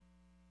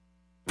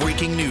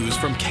breaking news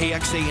from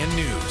KXAN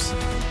News.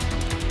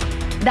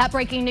 That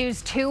breaking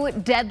news, 2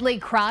 deadly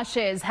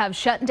crashes have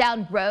shut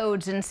down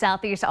roads in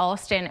southeast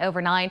Austin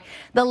overnight.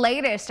 The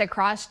latest, a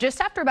crash just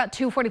after about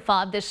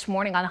 2:45 this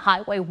morning on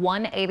Highway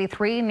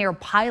 183 near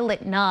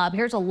Pilot Knob.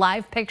 Here's a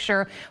live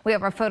picture. We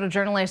have our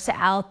photojournalists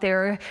out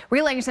there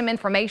relaying some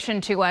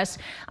information to us.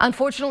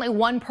 Unfortunately,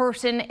 1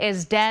 person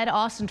is dead.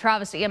 Austin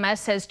Travis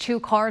EMS says 2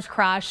 cars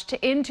crashed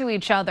into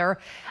each other.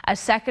 A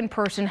 2nd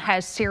person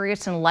has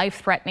serious and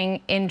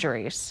life-threatening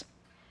injuries.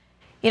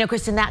 You know,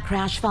 Kristen, that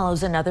crash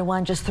follows another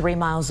one just 3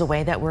 miles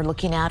away that we're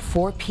looking at.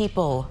 4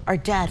 people are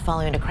dead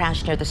following a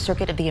crash near the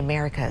Circuit of the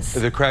Americas.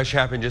 The crash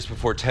happened just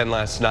before 10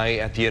 last night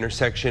at the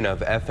intersection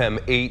of FM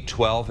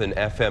 812 and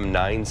FM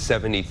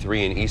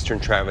 973 in eastern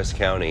Travis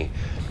County.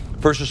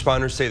 First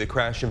responders say the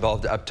crash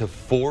involved up to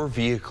 4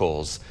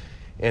 vehicles.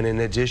 And in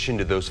addition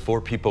to those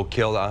 4 people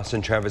killed,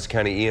 Austin Travis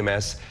County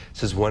EMS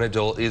says 1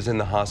 adult is in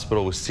the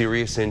hospital with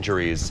serious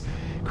injuries.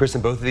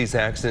 Kristen, both of these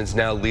accidents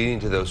now leading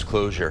to those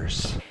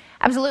closures.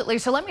 Absolutely.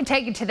 So let me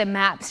take you to the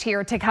maps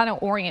here to kind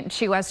of orient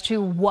you as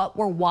to what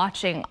we're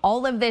watching.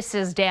 All of this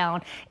is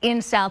down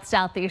in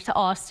southeast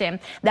Austin.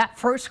 That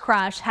first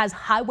crash has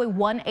Highway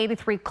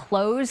 183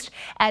 closed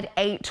at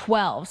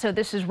 812. So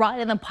this is right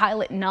in the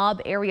Pilot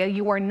Knob area.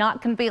 You are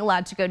not going to be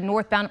allowed to go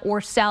northbound or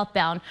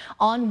southbound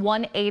on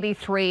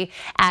 183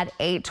 at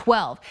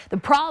 812. The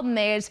problem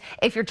is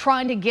if you're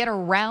trying to get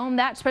around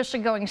that, especially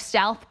going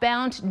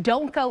southbound,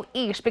 don't go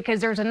east because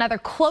there's another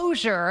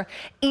closure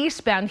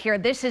eastbound here.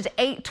 This is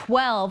 812.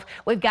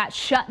 We've got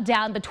shut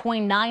down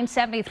between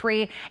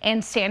 973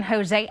 and San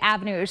Jose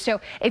Avenue.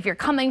 So if you're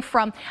coming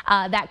from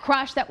that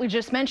crash that we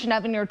just mentioned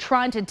of and you're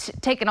trying to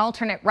take an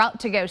alternate route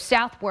to go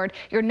southward,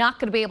 you're not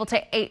going to be able to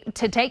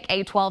take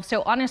 812.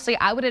 So honestly,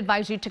 I would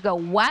advise you to go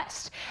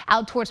west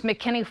out towards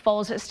McKinney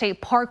Falls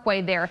State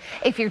Parkway there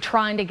if you're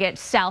trying to get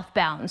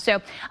southbound.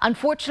 So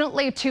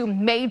unfortunately, 2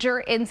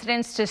 major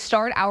incidents to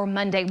start our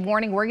Monday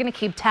morning. We're going to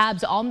keep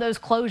tabs on those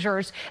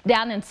closures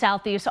down in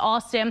southeast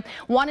Austin.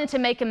 Wanted to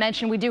make a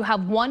mention, we do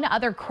have 1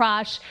 other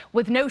crash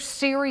with no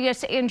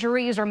serious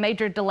injuries or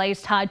major delays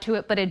tied to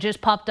it, but it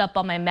just popped up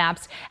on my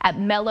maps at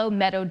Mellow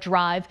Meadow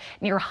Drive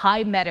near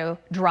High Meadow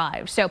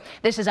Drive. So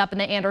this is up in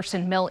the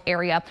Anderson Mill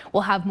area.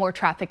 We'll have more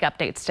traffic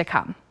updates to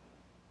come.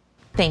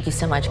 Thank you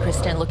so much,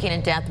 Kristen. Looking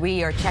in depth,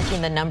 we are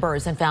checking the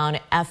numbers and found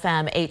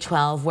FM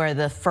 812, where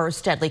the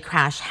first deadly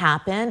crash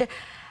happened,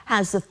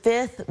 has the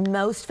 5th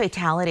most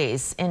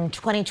fatalities in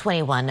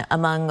 2021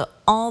 among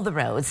all the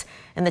roads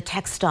in the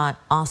TxDOT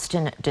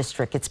Austin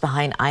district. It's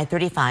behind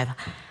I-35,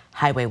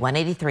 Highway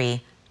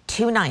 183,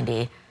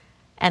 290,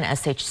 and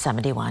SH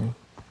 71.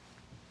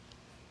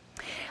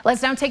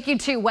 Let's now take you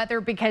to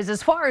weather, because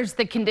as far as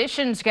the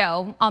conditions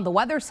go on the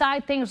weather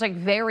side, things look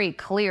very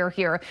clear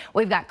here.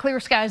 We've got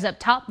clear skies up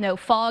top, no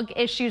fog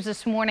issues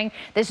this morning.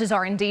 This is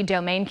our Indeed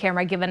domain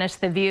camera giving us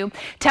the view.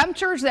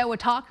 Temperatures, though, a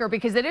talker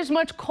because it is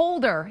much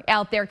colder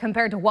out there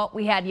compared to what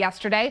we had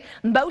yesterday.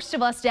 Most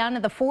of us down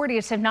in the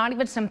 40s, if not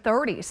even some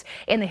 30s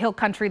in the hill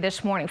country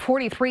this morning.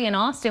 43 in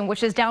Austin,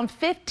 which is down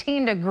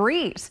 15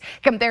 degrees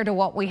compared to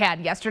what we had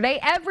yesterday.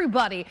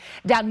 Everybody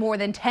down more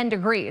than 10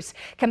 degrees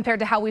compared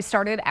to how we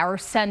started our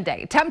Sunday.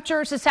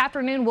 Temperatures this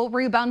afternoon will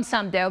rebound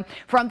some, though.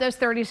 From those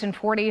 30s and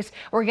 40s,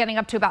 we're getting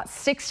up to about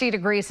 60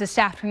 degrees this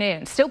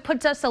afternoon. Still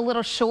puts us a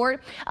little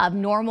short of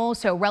normal,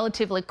 so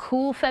relatively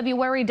cool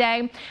February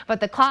day.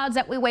 But the clouds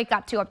that we wake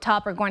up to up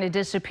top are going to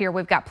disappear.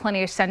 We've got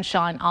plenty of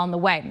sunshine on the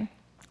way.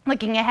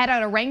 Looking ahead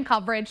at a rain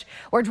coverage,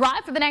 we're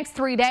dry for the next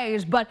 3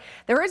 days, but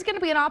there is going to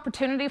be an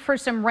opportunity for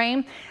some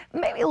rain,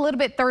 maybe a little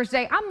bit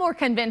Thursday. I'm more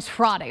convinced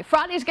Friday.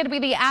 Friday is going to be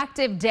the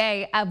active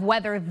day of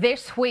weather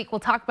this week. We'll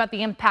talk about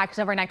the impacts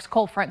of our next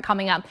cold front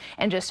coming up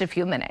in just a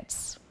few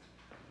minutes.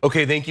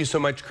 Okay, thank you so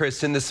much,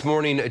 Kristen. This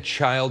morning, a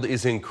child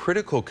is in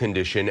critical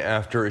condition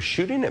after a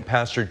shooting at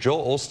Pastor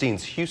Joel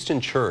Osteen's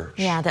Houston church.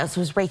 Yeah, that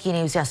was breaking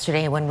news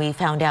yesterday when we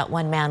found out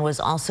 1 man was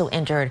also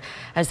injured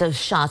as those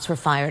shots were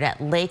fired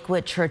at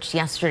Lakewood Church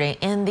yesterday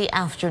in the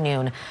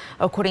afternoon.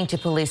 According to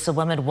police, a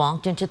woman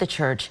walked into the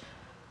church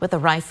with a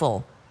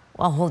rifle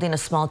while holding a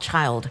small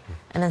child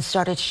and then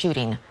started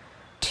shooting.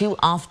 2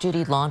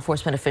 off-duty law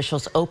enforcement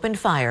officials opened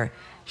fire,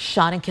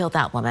 shot and killed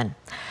that woman.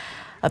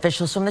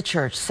 Officials from the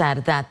church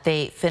said that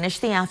they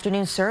finished the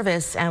afternoon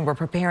service and were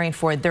preparing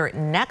for their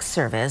next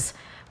service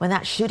when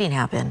that shooting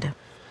happened.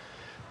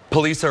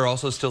 Police are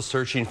also still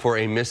searching for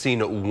a missing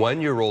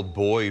 1-year-old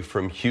boy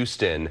from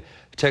Houston.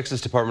 Texas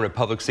Department of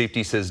Public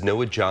Safety says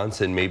Noah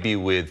Johnson may be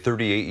with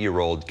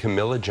 38-year-old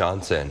Camilla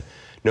Johnson.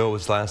 Noah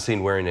was last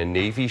seen wearing a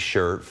navy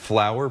shirt,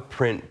 flower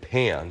print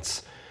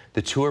pants.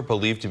 The 2 are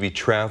believed to be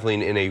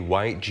traveling in a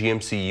white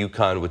GMC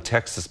Yukon with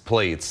Texas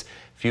plates.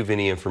 If you have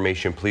any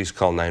information, please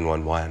call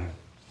 911.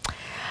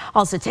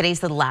 Also, today's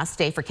the last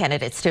day for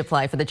candidates to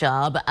apply for the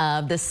job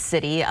of the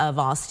City of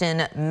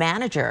Austin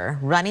manager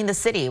running the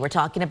city. We're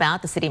talking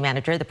about the city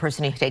manager. The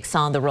person who takes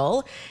on the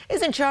role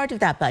is in charge of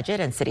that budget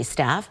and city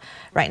staff.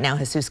 Right now,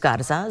 Jesus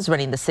Garza is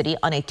running the city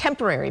on a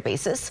temporary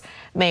basis.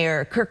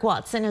 Mayor Kirk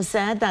Watson has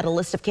said that a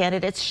list of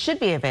candidates should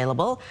be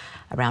available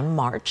around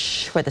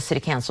March for the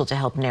city council to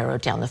help narrow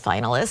down the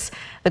finalists.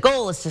 The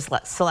goal is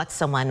to select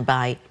someone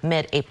by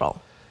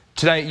mid-April.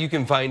 Tonight, you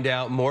can find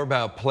out more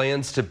about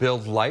plans to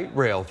build light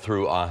rail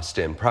through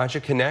Austin.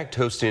 Project Connect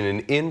hosting an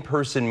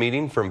in-person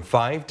meeting from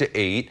 5 to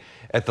 8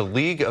 at the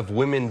League of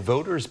Women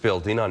Voters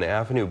building on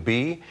Avenue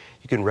B.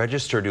 You can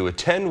register to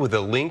attend with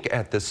a link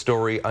at the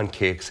story on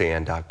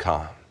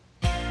KXAN.com.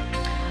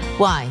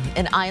 Why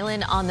an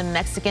island on the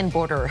Mexican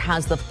border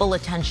has the full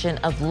attention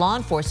of law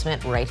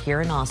enforcement right here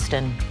in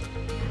Austin.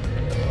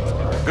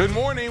 Good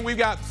morning. We've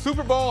got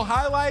Super Bowl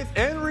highlights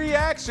and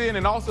reaction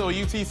and also a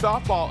UT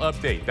softball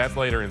update. That's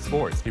later in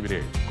sports. Keep it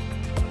here.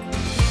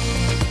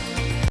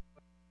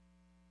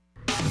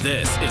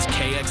 This is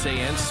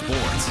KXAN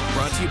Sports,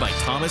 brought to you by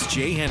Thomas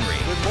J. Henry.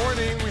 Good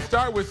morning. We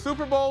start with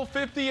Super Bowl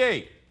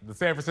 58. The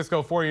San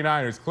Francisco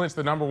 49ers clinched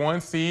the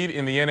 #1 seed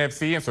in the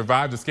NFC and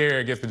survived the scare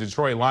against the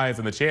Detroit Lions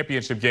in the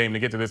championship game to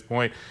get to this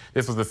point.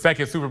 This was the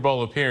second Super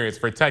Bowl appearance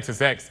for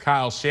Texas X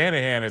Kyle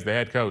Shanahan as the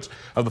head coach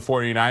of the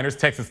 49ers.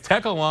 Texas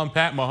Tech alum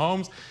Pat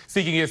Mahomes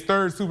seeking his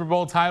third Super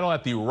Bowl title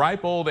at the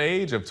ripe old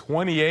age of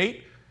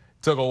 28.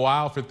 Took a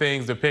while for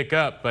things to pick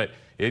up, but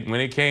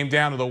when it came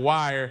down to the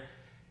wire,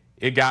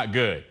 it got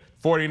good.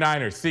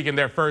 49ers seeking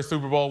their first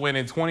Super Bowl win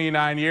in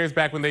 29 years,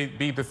 back when they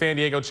beat the San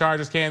Diego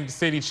Chargers. Kansas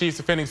City Chiefs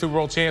defending Super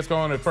Bowl champs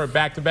going for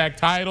back-to-back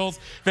titles.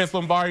 Vince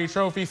Lombardi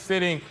trophy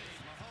sitting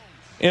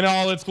in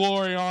all its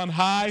glory on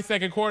high.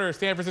 Second quarter,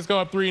 San Francisco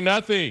up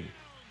 3-0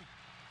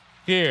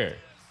 here.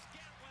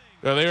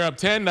 So they're up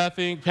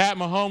 10-0. Pat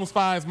Mahomes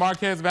finds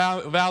Marquez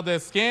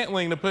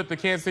Valdez-Scantling to put the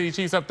Kansas City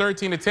Chiefs up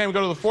 13-10. We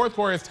go to the fourth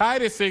quarter. It's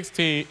tied at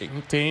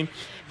 16.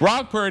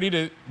 Brock Purdy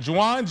to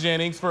Juwan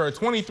Jennings for a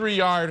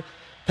 23-yard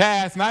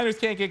pass. Niners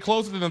can't get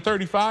closer than the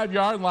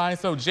 35-yard line,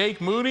 so Jake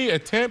Moody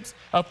attempts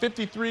a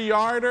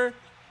 53-yarder,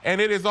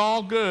 and it is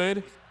all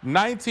good.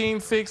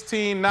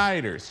 19-16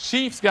 Niners.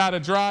 Chiefs got to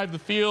drive the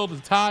field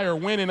to tie or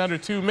win in under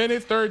 2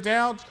 minutes. Third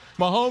down,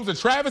 Mahomes to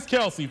Travis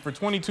Kelce for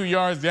 22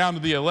 yards down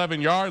to the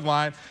 11-yard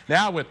line.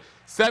 Now with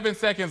 7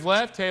 seconds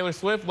left, Taylor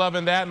Swift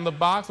loving that in the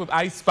box with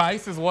Ice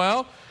Spice as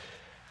well.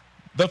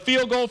 The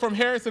field goal from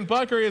Harrison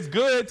Butker is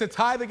good to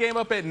tie the game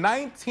up at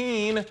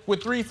 19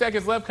 with 3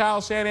 seconds left.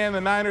 Kyle Shanahan and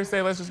the Niners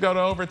say, let's just go to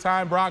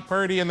overtime. Brock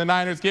Purdy and the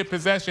Niners get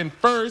possession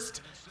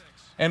first.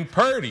 And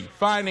Purdy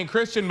finding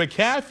Christian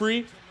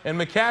McCaffrey. And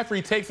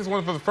McCaffrey takes this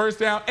one for the first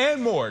down and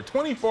more.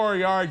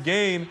 24-yard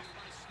gain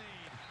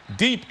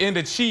deep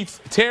into Chiefs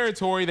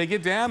territory. They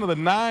get down to the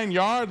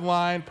 9-yard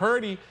line.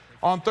 Purdy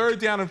on 3rd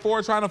down and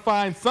 4 trying to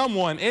find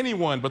someone,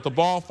 anyone, but the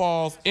ball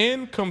falls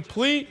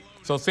incomplete.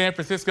 So San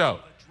Francisco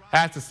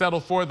has to settle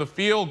for the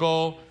field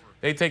goal.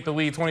 They take the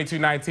lead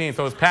 22-19.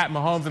 So it's Pat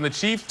Mahomes and the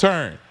Chiefs'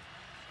 turn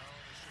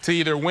to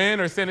either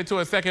win or send it to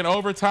a second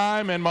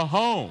overtime. And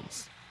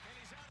Mahomes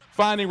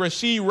finding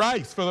Rashee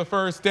Rice for the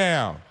first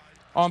down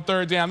on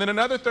 3rd down. Then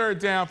another 3rd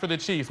down for the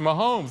Chiefs.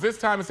 Mahomes, this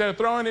time instead of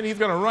throwing it, he's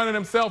going to run it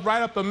himself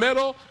right up the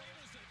middle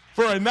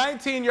for a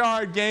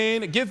 19-yard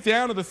gain. It gets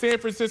down to the San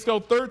Francisco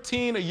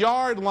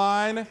 13-yard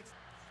line.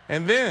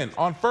 And then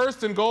on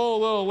 1st and goal a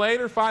little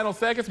later, final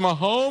seconds,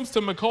 Mahomes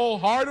to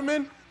Mecole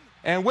Hardman.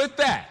 And with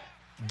that,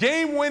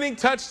 game-winning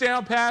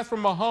touchdown pass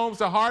from Mahomes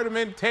to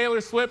Hardman. Taylor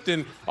Swift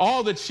and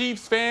all the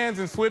Chiefs fans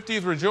and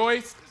Swifties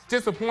rejoice.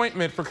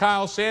 Disappointment for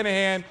Kyle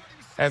Shanahan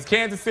as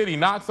Kansas City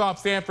knocks off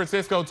San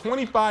Francisco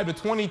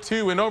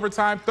 25-22 in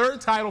overtime. 3rd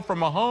title for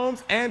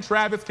Mahomes and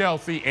Travis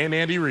Kelce and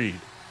Andy Reid.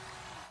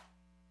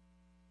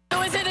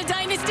 So is it a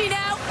dynasty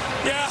now?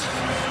 Yeah,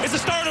 it's the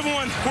start of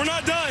one. We're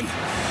not done.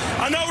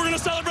 I know we're going to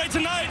celebrate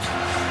tonight,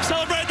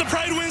 celebrate the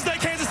Pride Wednesday,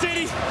 Kansas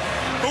City,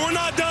 but we're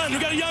not done. We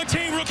got a young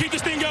team. We'll keep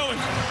this thing going.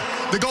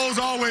 The goal's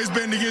always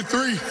been to get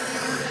 3,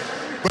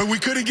 but we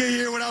couldn't get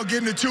here without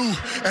getting to 2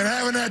 and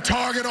having that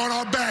target on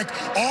our back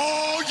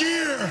all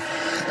year.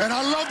 And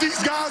I love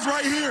these guys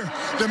right here,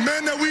 the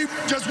men that we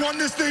just won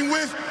this thing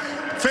with.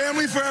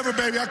 Family forever,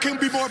 baby. I couldn't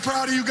be more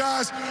proud of you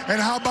guys.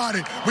 And how about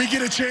it? We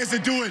get a chance to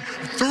do it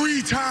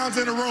 3 times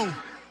in a row.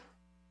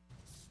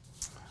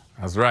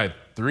 That's right,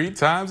 3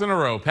 times in a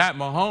row. Pat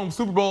Mahomes,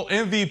 Super Bowl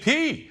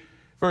MVP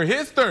for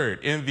his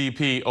 3rd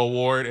MVP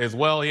award as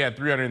well. He had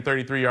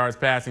 333 yards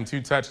passing,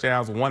 2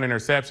 touchdowns, 1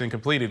 interception,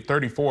 completed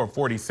 34 of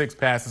 46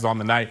 passes on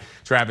the night.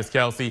 Travis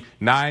Kelce,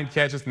 9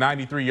 catches,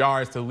 93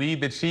 yards to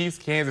lead the Chiefs.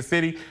 Kansas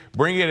City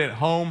bringing it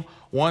home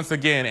once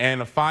again.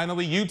 And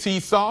finally, UT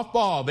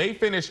softball. They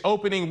finished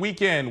opening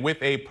weekend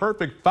with a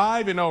perfect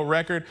 5-0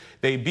 record.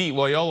 They beat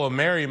Loyola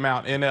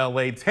Marymount in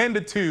LA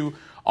 10-2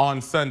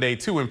 on Sunday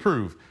to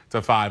improve to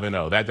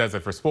 5-0. That does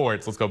it for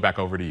sports. Let's go back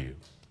over to you.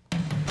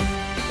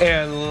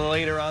 And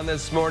later on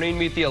this morning,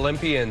 meet the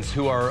Olympians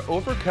who are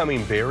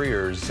overcoming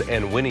barriers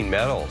and winning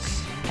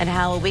medals. And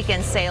how a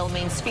weekend sale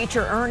means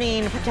future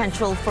earning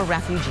potential for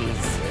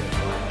refugees.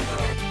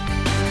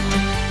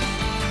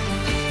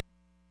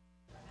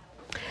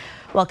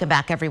 Welcome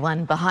back,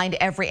 everyone. Behind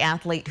every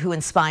athlete who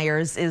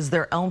inspires is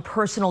their own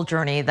personal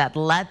journey that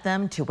led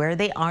them to where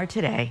they are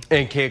today.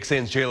 And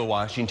KXAN's Jayla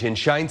Washington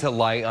shines a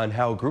light on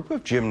how a group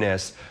of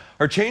gymnasts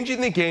are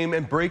changing the game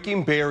and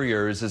breaking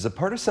barriers as a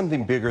part of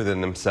something bigger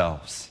than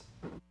themselves.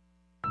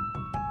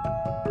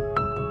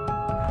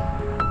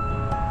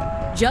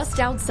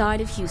 Just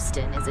outside of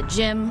Houston is a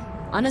gym,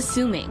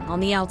 unassuming on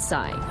the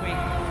outside.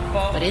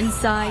 But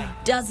inside,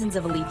 dozens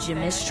of elite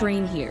gymnasts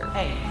train here.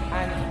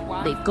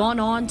 They've gone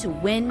on to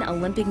win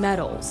Olympic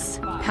medals.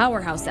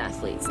 Powerhouse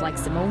athletes like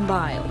Simone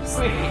Biles.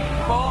 3, 4,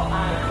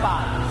 and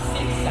 5,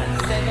 6,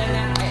 and 7,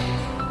 and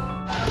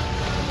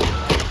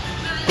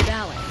 8.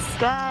 Balance.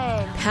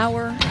 Good.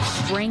 Power,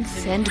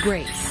 strength, and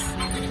grace.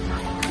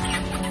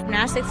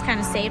 Gymnastics kind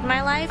of saved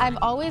my life. I've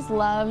always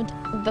loved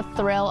the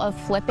thrill of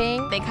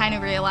flipping. They kind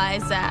of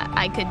realized that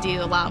I could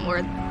do a lot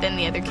more than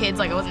the other kids,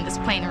 like I wasn't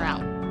just playing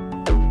around.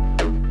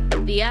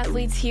 The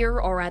athletes here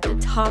are at the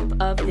top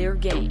of their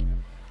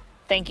game.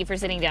 Thank you for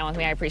sitting down with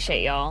me. I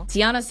appreciate y'all.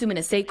 Tiana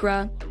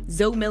Suminasekra,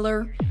 Zoe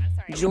Miller,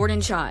 Jordan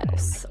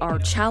Childs are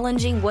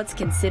challenging what's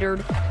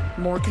considered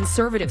more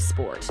conservative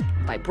sport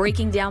by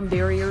breaking down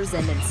barriers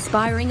and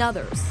inspiring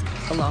others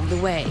along the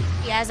way.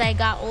 As I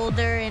got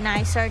older and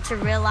I started to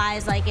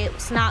realize like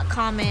it's not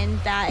common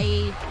that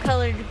a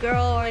colored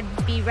girl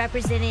would be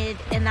represented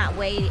in that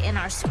way in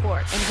our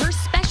sport. And her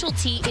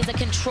specialty is a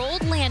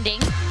controlled landing.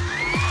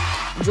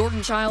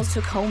 Jordan Childs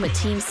took home a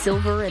team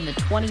silver in the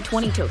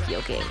 2020 Tokyo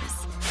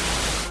Games.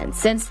 And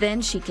since then,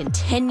 she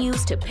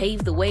continues to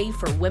pave the way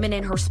for women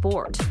in her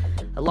sport,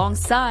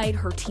 alongside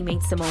her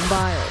teammate Simone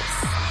Biles.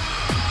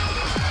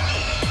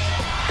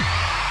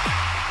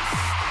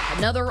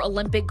 Another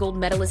Olympic gold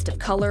medalist of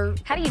color.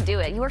 How do you do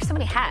it? You wear so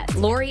many hats.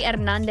 Lori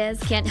Hernandez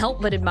can't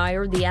help but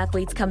admire the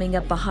athletes coming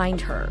up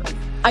behind her.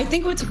 I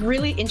think what's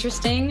really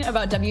interesting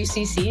about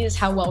WCC is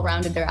how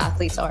well-rounded their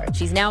athletes are.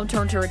 She's now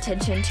turned her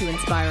attention to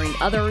inspiring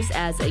others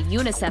as a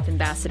UNICEF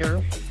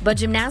ambassador, but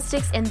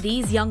gymnastics and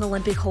these young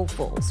Olympic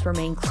hopefuls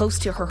remain close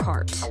to her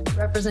heart.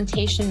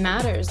 Representation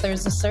matters.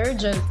 There's a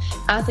surge of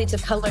athletes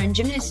of color and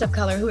gymnasts of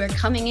color who are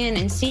coming in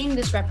and seeing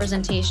this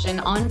representation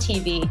on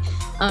TV.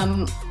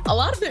 A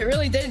lot of it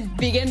really did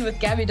begin with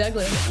Gabby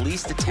Douglas.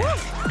 Least attack.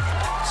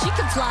 She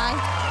could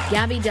fly.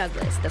 Gabby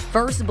Douglas, the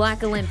first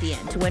black Olympian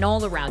to win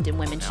all around in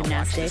women's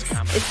gymnastics,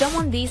 is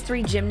someone these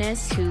three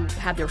gymnasts who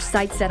have their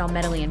sights set on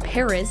medaling in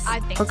Paris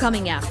are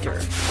coming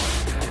after.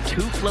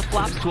 2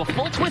 flip-flops to a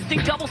full twisting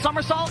double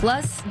somersault.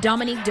 Plus,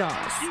 Dominique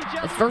Dawes,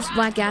 the first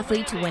black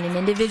athlete to win an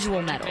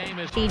individual medal.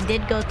 She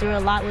did go through a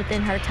lot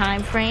within her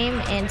time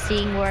frame, and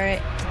seeing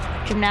where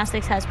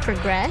gymnastics has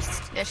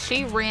progressed.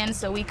 She ran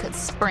so we could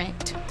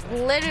sprint.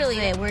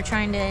 Literally, we're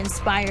trying to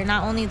inspire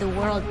not only the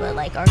world, but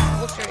like our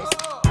cultures.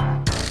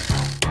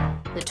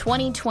 The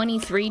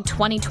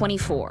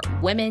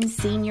 2023-2024 Women's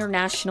Senior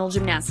National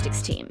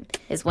Gymnastics Team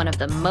is one of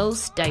the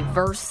most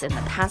diverse in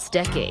the past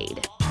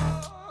decade.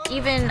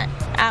 Even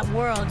at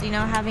Worlds,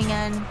 having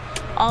an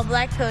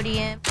all-black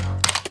podium.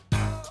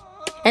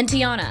 And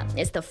Tiana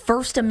is the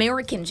first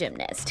American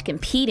gymnast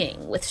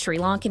competing with Sri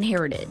Lankan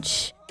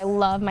heritage. I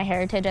love my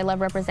heritage. I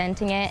love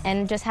representing it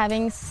and just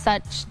having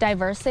such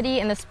diversity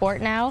in the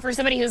sport now. For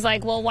somebody who's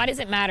like, well, why does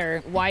it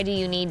matter? Why do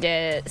you need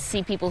to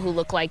see people who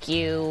look like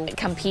you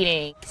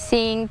competing?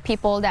 Seeing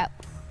people that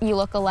you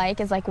look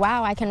alike is like,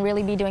 wow, I can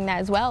really be doing that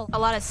as well. A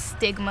lot of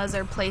stigmas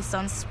are placed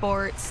on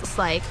sports. It's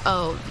like,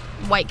 oh,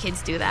 white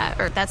kids do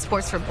that, or that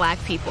sport's for black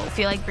people. I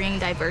feel like bringing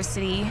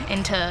diversity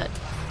into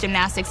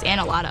gymnastics and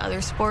a lot of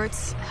other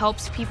sports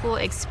helps people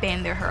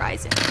expand their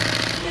horizon.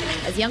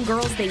 As young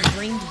girls, they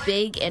dreamed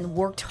big and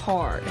worked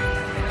hard.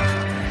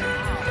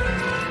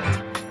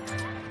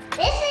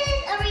 This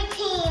is a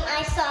routine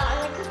I saw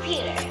on the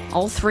computer.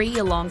 All three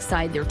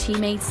alongside their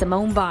teammate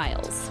Simone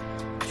Biles,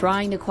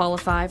 trying to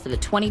qualify for the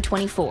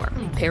 2024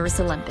 Paris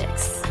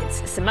Olympics.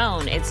 It's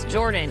Simone, it's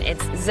Jordan,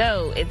 it's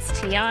Zoe, it's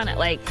Tiana.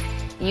 Like,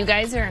 you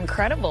guys are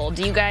incredible.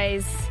 Do you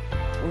guys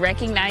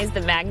recognize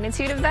the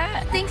magnitude of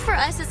that? I think for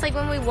us, it's like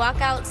when we walk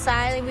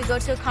outside and we go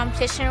to a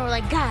competition, we're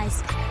like,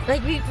 guys,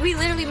 like we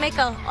literally make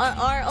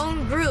our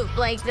own group.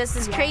 Like, this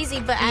is crazy,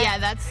 but yeah,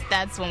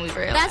 that's when we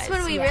realized. That's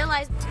when we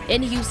realized.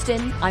 In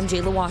Houston, I'm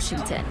Jayla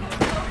Washington.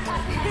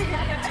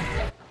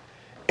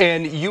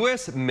 And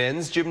U.S.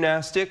 men's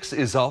gymnastics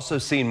is also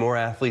seeing more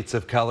athletes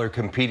of color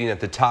competing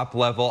at the top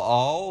level,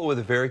 all with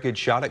a very good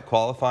shot at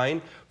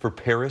qualifying for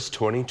Paris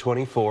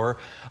 2024.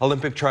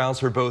 Olympic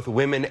trials for both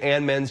women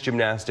and men's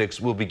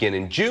gymnastics will begin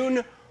in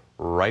June,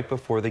 right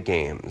before the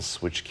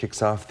Games, which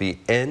kicks off the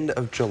end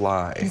of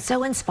July. It's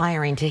so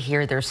inspiring to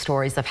hear their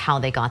stories of how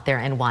they got there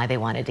and why they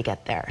wanted to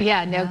get there.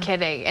 Yeah, no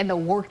kidding. And the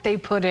work they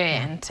put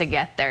in to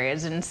get there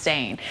is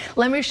insane.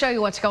 Let me show you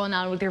what's going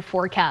on with your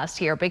forecast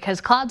here, because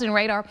clouds and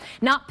radar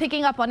not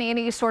picking up on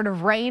any sort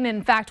of rain.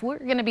 In fact, we're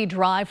going to be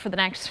dry for the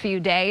next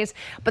few days.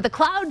 But the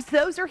clouds,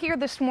 those are here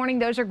this morning.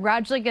 Those are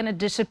gradually going to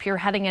disappear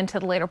heading into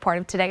the later part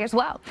of today as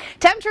well.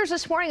 Temperatures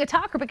this morning a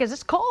talker because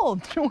it's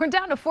cold. We're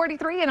down to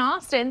 43 in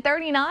Austin,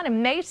 39 in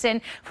in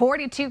Mason,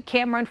 42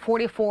 Cameron,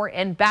 44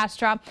 in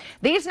Bastrop.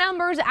 These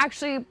numbers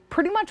actually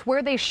pretty much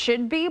where they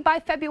should be by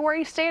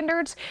February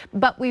standards,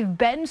 but we've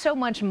been so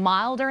much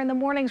milder in the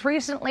mornings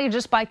recently.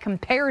 Just by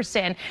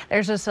comparison,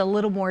 there's just a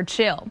little more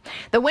chill.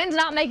 The wind's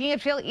not making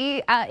it feel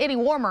any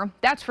warmer,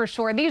 that's for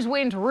sure. These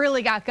winds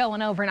really got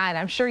going overnight.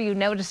 I'm sure you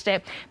noticed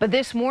it, but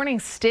this morning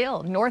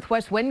still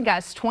northwest wind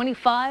gusts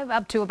 25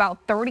 up to about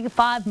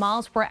 35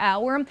 miles per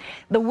hour.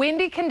 The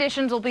windy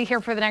conditions will be here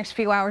for the next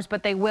few hours,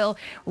 but they will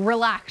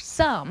relax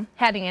some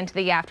heading into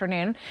the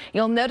afternoon.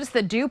 You'll notice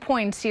the dew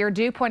points here,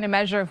 dew point, a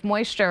measure of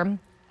moisture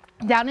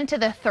down into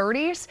the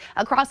 30s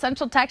across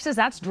Central Texas.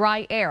 That's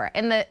dry air.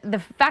 And the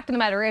fact of the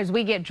matter is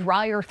we get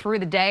drier through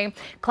the day.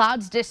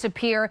 Clouds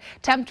disappear.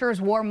 Temperatures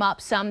warm up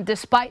some.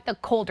 Despite the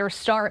colder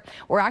start,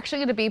 we're actually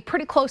going to be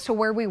pretty close to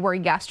where we were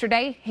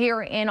yesterday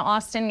here in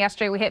Austin.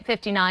 Yesterday we hit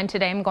 59.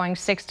 Today I'm going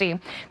 60.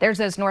 There's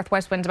those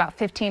northwest winds about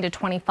 15 to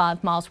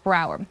 25 miles per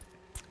hour.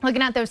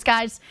 Looking at those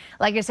skies,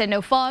 like I said,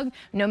 no fog,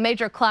 no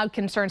major cloud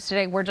concerns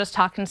today. We're just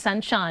talking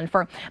sunshine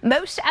for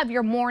most of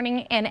your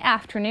morning and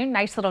afternoon.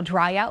 Nice little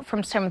dry out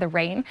from some of the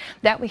rain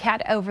that we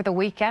had over the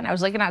weekend. I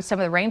was looking at some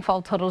of the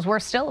rainfall totals.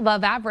 We're still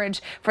above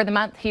average for the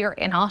month here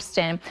in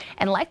Austin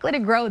and likely to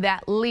grow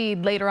that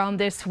lead later on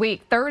this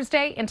week,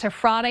 Thursday into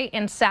Friday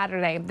and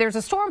Saturday. There's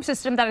a storm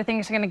system that I think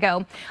is going to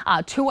go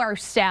to our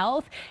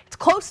south. It's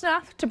close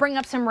enough to bring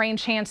up some rain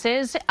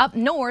chances up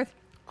north.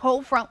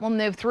 Cold front will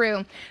move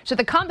through. So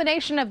the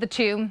combination of the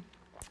two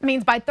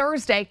means by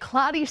Thursday,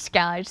 cloudy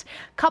skies,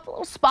 a couple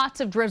of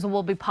spots of drizzle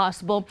will be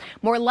possible.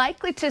 More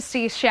likely to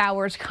see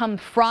showers come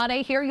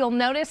Friday here. You'll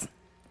notice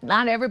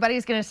not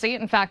everybody's going to see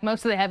it. In fact,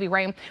 most of the heavy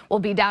rain will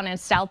be down in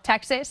South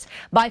Texas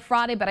by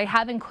Friday, but I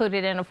have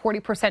included in a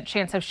 40%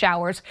 chance of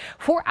showers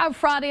for our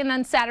Friday and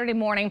then Saturday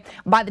morning.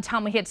 By the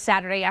time we hit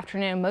Saturday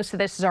afternoon, most of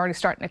this is already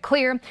starting to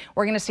clear.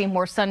 We're going to see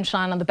more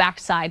sunshine on the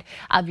backside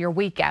of your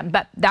weekend,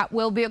 but that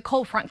will be a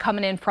cold front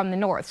coming in from the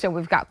north. So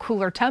we've got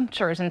cooler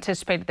temperatures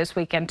anticipated this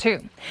weekend too.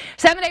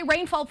 7-day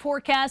rainfall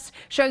forecast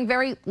showing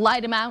very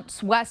light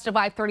amounts west of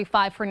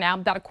I-35 for now,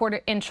 about a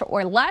quarter inch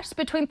or less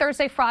between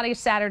Thursday, Friday,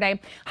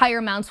 Saturday. Higher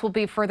amounts will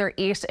be further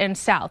east and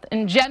south.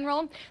 In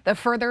general, the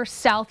further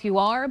south you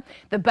are,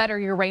 the better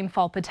your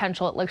rainfall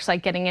potential it looks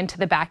like getting into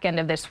the back end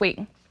of this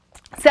week.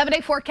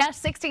 7-day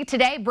forecast, 60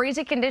 today,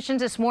 breezy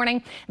conditions this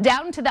morning,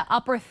 down to the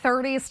upper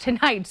 30s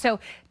tonight. So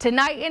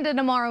tonight into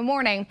tomorrow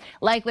morning,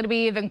 likely to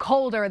be even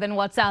colder than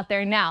what's out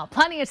there now.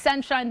 Plenty of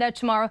sunshine though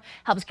tomorrow,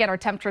 helps get our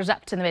temperatures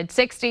up to the mid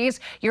 60s.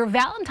 Your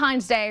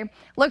Valentine's Day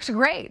looks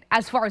great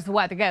as far as the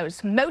weather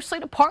goes. Mostly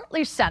to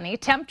partly sunny.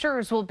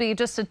 Temperatures will be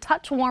just a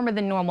touch warmer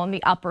than normal in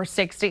the upper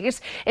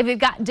 60s. If you've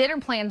got dinner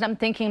plans, I'm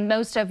thinking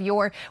most of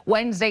your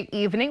Wednesday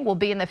evening will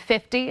be in the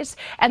 50s.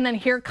 And then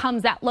here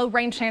comes that low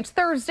rain chance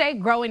Thursday,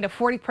 growing to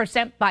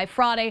 40% by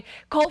Friday.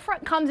 Cold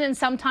front comes in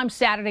sometime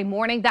Saturday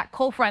morning. That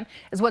cold front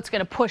is what's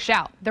going to push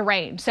out the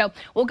rain. So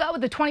we'll go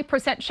with the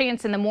 20%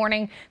 chance in the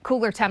morning.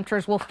 Cooler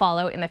temperatures will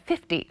follow in the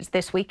 50s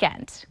this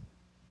weekend.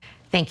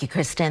 Thank you,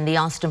 Kristen. The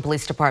Austin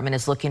Police Department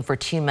is looking for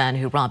two men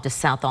who robbed a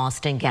South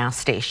Austin gas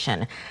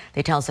station.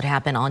 They tell us it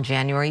happened on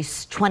January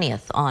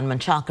 20th on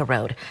Menchaca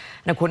Road.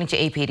 And according to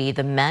APD,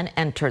 the men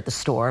entered the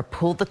store,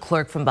 pulled the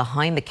clerk from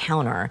behind the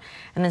counter,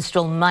 and then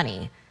stole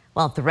money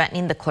while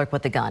threatening the clerk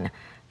with a gun.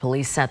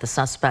 Police said the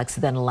suspects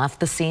then left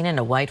the scene in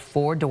a white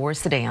 4-door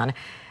sedan.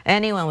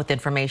 Anyone with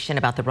information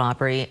about the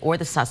robbery or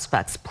the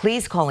suspects,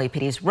 please call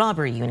APD's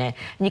robbery unit,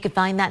 and you can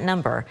find that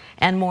number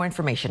and more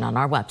information on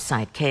our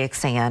website,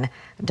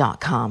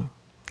 KXAN.com.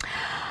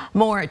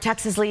 More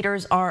Texas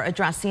leaders are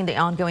addressing the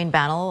ongoing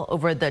battle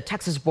over the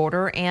Texas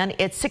border and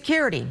its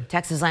security.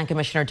 Texas Land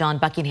Commissioner John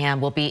Buckingham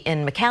will be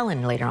in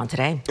McAllen later on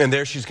today. And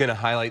there she's going to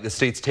highlight the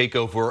state's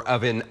takeover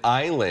of an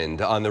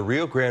island on the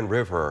Rio Grande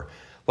River.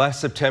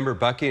 Last September,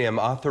 Buckingham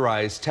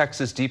authorized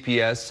Texas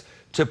DPS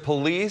to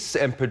police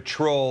and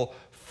patrol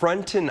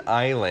Fronton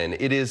Island.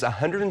 It is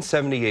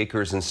 170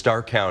 acres in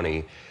Starr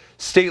County.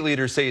 State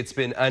leaders say it's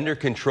been under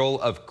control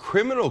of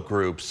criminal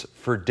groups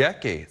for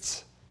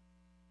decades.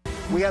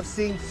 We have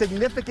seen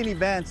significant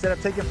events that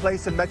have taken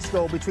place in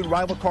Mexico between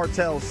rival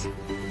cartels,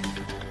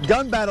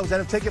 gun battles that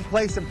have taken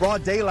place in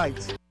broad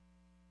daylight.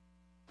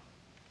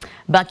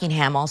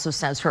 Buckingham also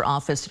says her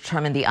office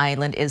determined the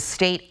island is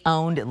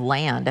state-owned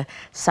land,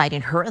 citing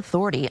her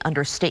authority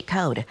under state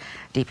code.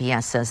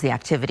 DPS says the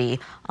activity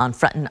on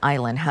Fronton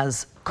Island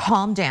has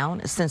calmed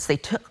down since they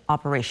took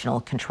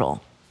operational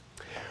control.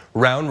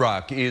 Round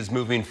Rock is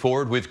moving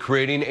forward with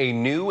creating a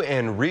new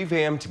and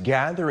revamped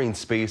gathering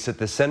space at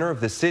the center of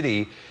the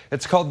city.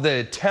 It's called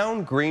the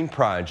Town Green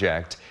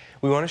Project.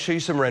 We want to show you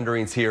some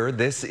renderings here.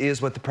 This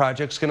is what the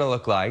project's going to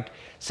look like.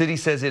 City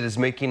says it is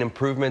making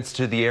improvements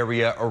to the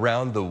area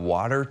around the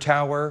water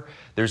tower.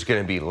 There's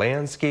going to be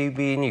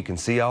landscaping. You can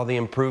see all the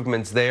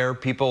improvements there.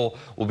 People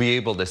will be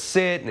able to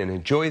sit and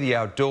enjoy the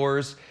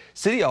outdoors.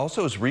 City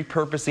also is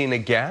repurposing a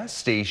gas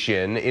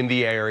station in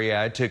the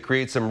area to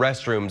create some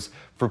restrooms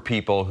for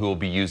people who will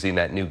be using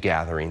that new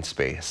gathering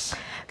space.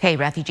 Okay,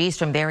 refugees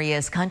from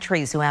various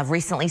countries who have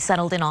recently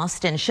settled in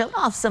Austin showed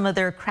off some of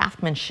their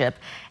craftsmanship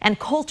and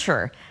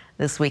culture.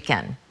 this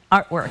weekend.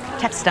 Artwork,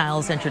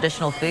 textiles, and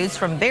traditional foods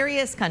from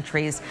various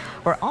countries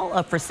were all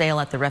up for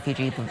sale at the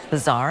Refugee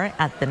Bazaar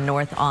at the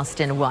North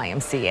Austin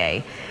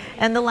YMCA.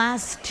 In the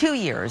last 2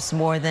 years,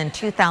 more than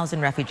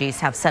 2,000 refugees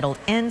have settled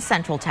in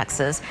Central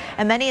Texas,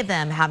 and many of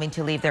them having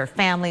to leave their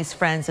families,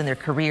 friends, and their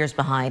careers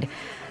behind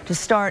to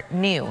start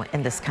new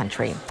in this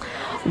country.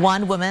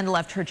 One woman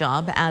left her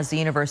job as a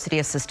university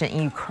assistant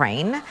in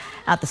Ukraine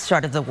at the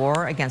start of the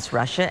war against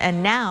Russia,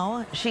 and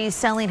now she's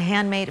selling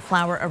handmade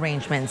flower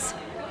arrangements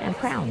and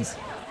crowns.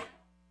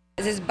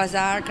 This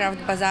bazaar,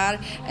 craft bazaar,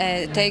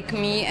 take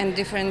me and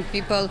different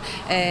people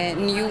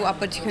new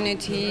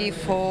opportunity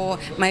for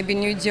maybe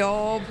new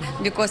job,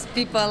 because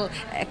people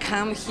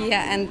come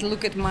here and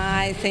look at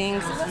my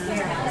things.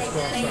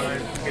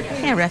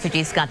 And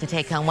refugees got to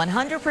take home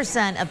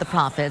 100% of the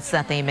profits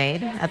that they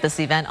made at this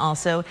event.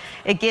 Also,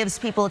 it gives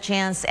people a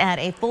chance at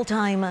a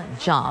full-time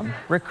job.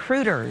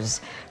 Recruiters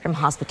from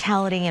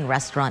hospitality and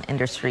restaurant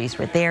industries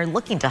were there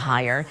looking to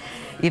hire.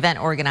 Event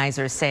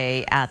organizers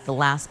say at the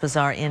last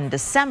bazaar in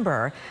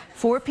December,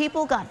 4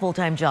 people got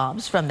full-time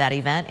jobs from that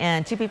event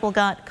and 2 people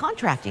got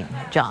contracting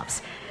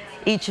jobs.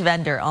 Each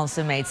vendor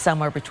also made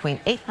somewhere between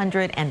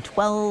 $800 and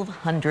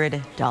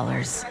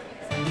 $1,200.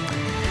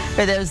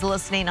 For those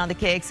listening on the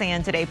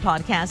KXAN Today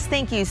podcast,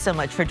 thank you so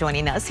much for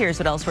joining us. Here's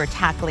what else we're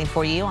tackling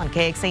for you on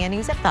KXAN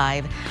News at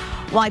 5.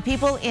 Why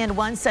people in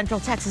one Central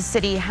Texas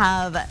city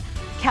have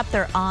kept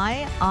their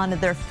eye on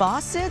their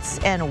faucets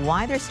and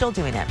why they're still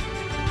doing it.